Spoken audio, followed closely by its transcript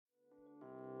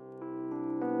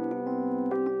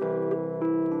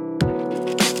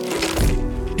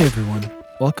Hey everyone,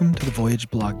 welcome to the Voyage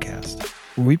Blog-cast,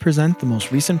 where we present the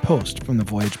most recent post from the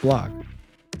Voyage blog.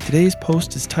 Today's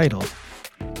post is titled,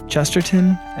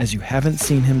 Chesterton as You Haven't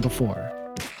Seen Him Before,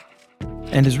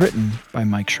 and is written by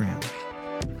Mike Schramm.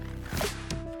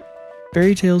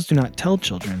 Fairy tales do not tell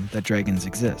children that dragons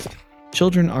exist.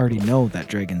 Children already know that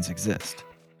dragons exist.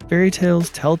 Fairy tales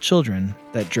tell children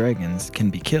that dragons can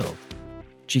be killed.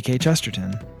 G.K.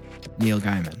 Chesterton, Neil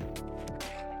Gaiman.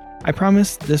 I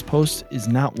promise this post is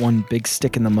not one big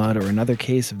stick in the mud or another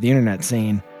case of the internet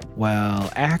saying,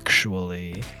 well,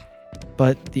 actually,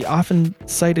 but the often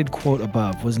cited quote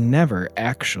above was never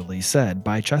actually said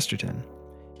by Chesterton.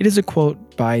 It is a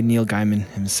quote by Neil Gaiman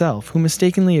himself, who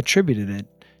mistakenly attributed it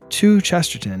to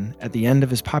Chesterton at the end of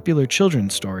his popular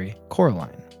children's story,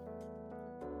 Coraline.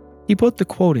 He put the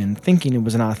quote in thinking it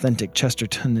was an authentic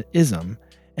Chestertonism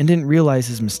and didn't realize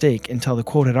his mistake until the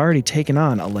quote had already taken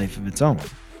on a life of its own.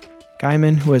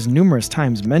 Gaiman, who has numerous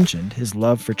times mentioned his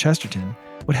love for Chesterton,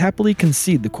 would happily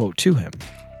concede the quote to him.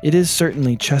 It is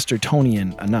certainly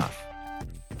Chestertonian enough.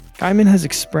 Gaiman has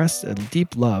expressed a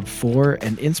deep love for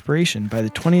and inspiration by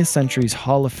the 20th century's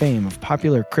Hall of Fame of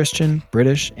popular Christian,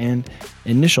 British, and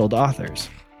initialed authors,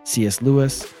 C.S.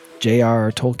 Lewis,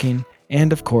 J.R.R. Tolkien,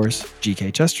 and of course, G.K.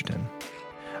 Chesterton.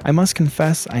 I must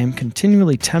confess I am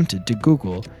continually tempted to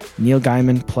Google Neil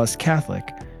Gaiman plus Catholic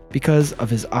because of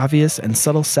his obvious and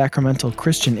subtle sacramental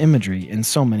Christian imagery in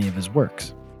so many of his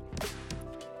works.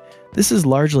 This is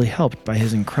largely helped by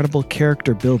his incredible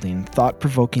character-building,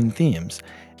 thought-provoking themes,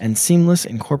 and seamless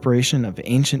incorporation of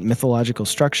ancient mythological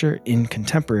structure in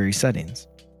contemporary settings.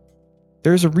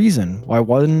 There is a reason why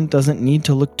one doesn't need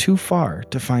to look too far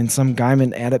to find some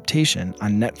Gaiman adaptation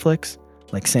on Netflix,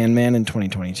 like Sandman in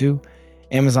 2022,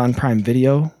 Amazon Prime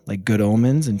Video, like Good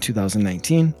Omens in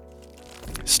 2019,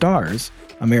 Stars,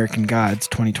 American Gods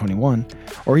 2021,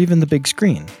 or even the big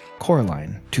screen,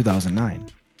 Coraline 2009.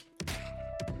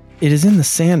 It is in the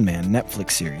Sandman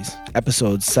Netflix series,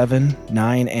 episodes 7,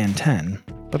 9, and 10,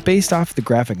 but based off the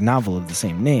graphic novel of the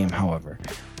same name, however,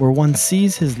 where one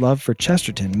sees his love for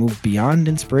Chesterton move beyond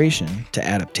inspiration to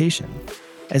adaptation,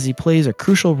 as he plays a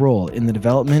crucial role in the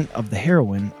development of the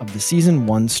heroine of the Season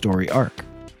 1 story arc.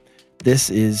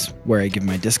 This is where I give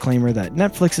my disclaimer that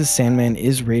Netflix's Sandman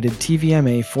is rated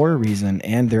TVMA for a reason,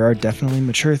 and there are definitely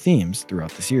mature themes throughout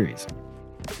the series.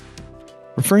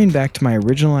 Referring back to my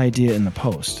original idea in the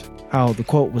post, how the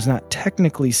quote was not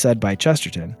technically said by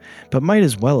Chesterton, but might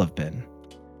as well have been.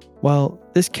 Well,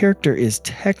 this character is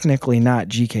technically not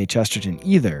G.K. Chesterton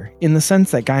either, in the sense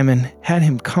that Gaiman had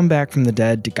him come back from the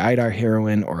dead to guide our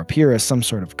heroine or appear as some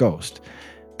sort of ghost,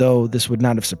 though this would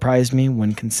not have surprised me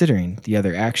when considering the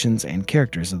other actions and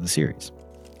characters of the series.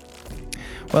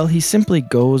 Well, he simply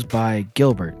goes by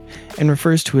Gilbert and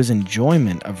refers to his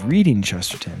enjoyment of reading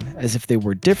Chesterton as if they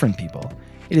were different people.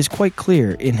 It is quite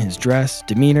clear in his dress,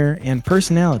 demeanor, and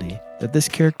personality that this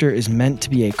character is meant to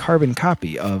be a carbon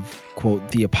copy of, quote,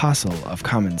 the apostle of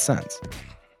common sense.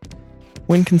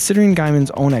 When considering Gaiman's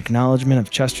own acknowledgement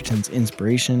of Chesterton's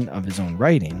inspiration of his own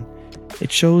writing,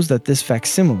 it shows that this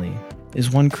facsimile is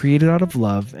one created out of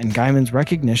love and Gaiman's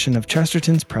recognition of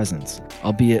Chesterton's presence,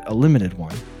 albeit a limited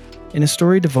one, in a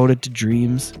story devoted to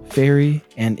dreams, fairy,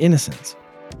 and innocence,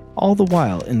 all the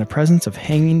while in the presence of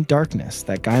hanging darkness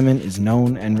that Gaiman is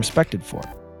known and respected for.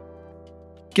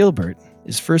 Gilbert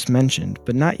is first mentioned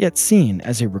but not yet seen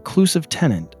as a reclusive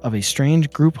tenant of a strange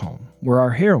group home where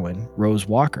our heroine, Rose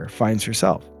Walker, finds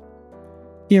herself.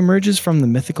 He emerges from the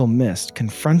mythical mist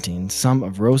confronting some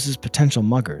of Rose's potential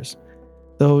muggers,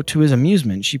 though to his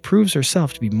amusement she proves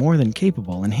herself to be more than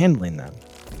capable in handling them.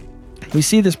 We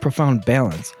see this profound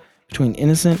balance between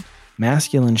innocent,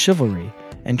 masculine chivalry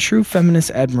and true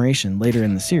feminist admiration later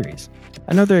in the series,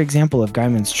 another example of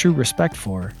Gaiman's true respect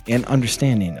for and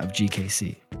understanding of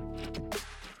GKC.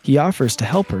 He offers to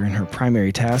help her in her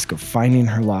primary task of finding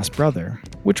her lost brother,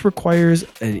 which requires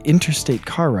an interstate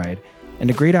car ride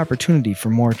and a great opportunity for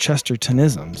more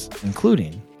Chestertonisms,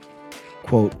 including,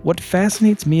 quote, what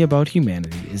fascinates me about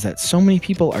humanity is that so many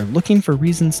people are looking for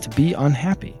reasons to be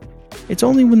unhappy. It's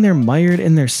only when they're mired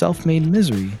in their self-made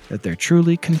misery that they're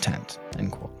truly content,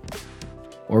 end quote.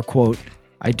 Or, quote,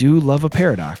 I do love a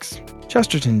paradox.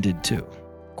 Chesterton did too.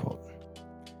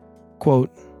 Quote,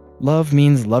 love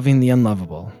means loving the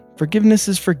unlovable. Forgiveness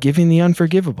is forgiving the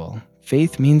unforgivable.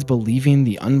 Faith means believing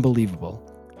the unbelievable.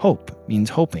 Hope means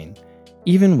hoping,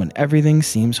 even when everything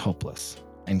seems hopeless,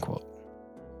 end quote.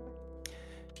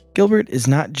 Gilbert is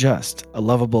not just a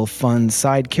lovable, fun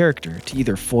side character to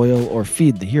either foil or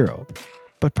feed the hero,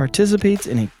 but participates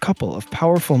in a couple of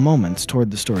powerful moments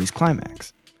toward the story's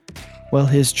climax. While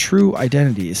his true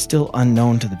identity is still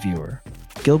unknown to the viewer,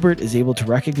 Gilbert is able to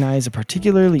recognize a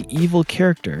particularly evil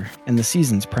character and the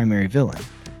season's primary villain,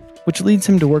 which leads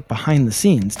him to work behind the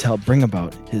scenes to help bring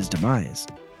about his demise.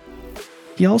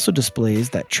 He also displays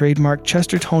that trademark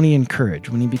Chestertonian courage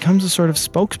when he becomes a sort of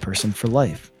spokesperson for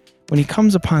life, when he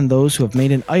comes upon those who have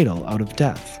made an idol out of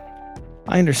death.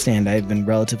 I understand I have been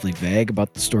relatively vague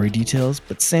about the story details,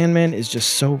 but Sandman is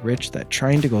just so rich that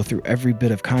trying to go through every bit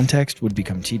of context would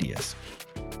become tedious.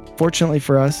 Fortunately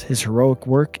for us, his heroic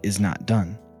work is not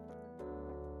done.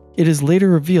 It is later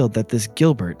revealed that this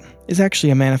Gilbert is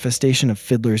actually a manifestation of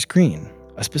Fiddler's Green,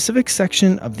 a specific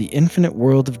section of the infinite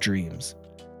world of dreams.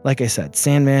 Like I said,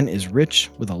 Sandman is rich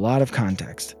with a lot of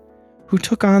context, who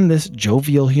took on this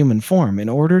jovial human form in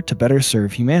order to better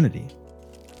serve humanity.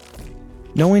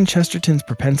 Knowing Chesterton's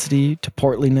propensity to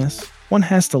portliness, one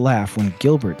has to laugh when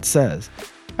Gilbert says,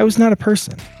 "I was not a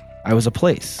person, I was a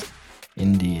place."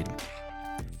 Indeed.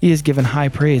 He is given high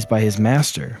praise by his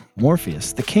master,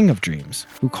 Morpheus, the king of dreams,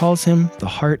 who calls him the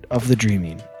heart of the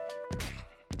dreaming.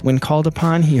 When called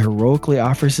upon, he heroically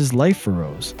offers his life for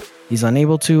Rose. He's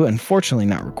unable to, and fortunately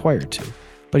not required to,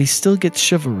 but he still gets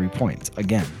chivalry points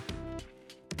again.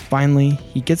 Finally,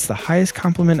 he gets the highest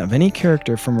compliment of any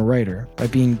character from a writer by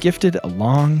being gifted a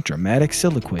long, dramatic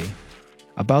soliloquy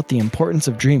about the importance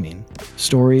of dreaming,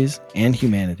 stories, and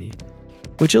humanity,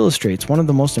 which illustrates one of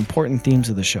the most important themes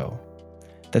of the show,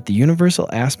 that the universal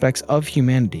aspects of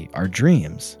humanity, our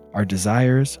dreams, our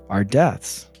desires, our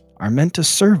deaths, are meant to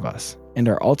serve us and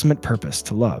our ultimate purpose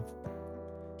to love.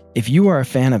 If you are a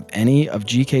fan of any of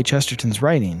G.K. Chesterton's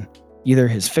writing, either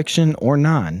his fiction or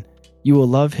non, you will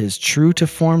love his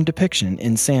true-to-form depiction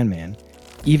in Sandman,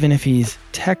 even if he's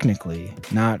technically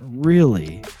not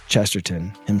really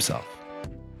Chesterton himself.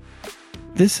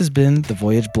 This has been the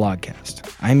Voyage Blog-cast.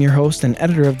 I'm your host and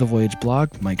editor of the Voyage Blog,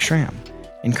 Mike Schramm,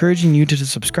 encouraging you to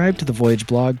subscribe to the Voyage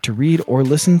Blog to read or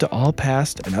listen to all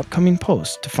past and upcoming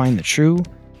posts to find the true,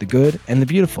 the good, and the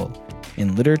beautiful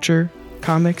in literature,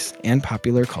 comics, and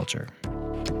popular culture.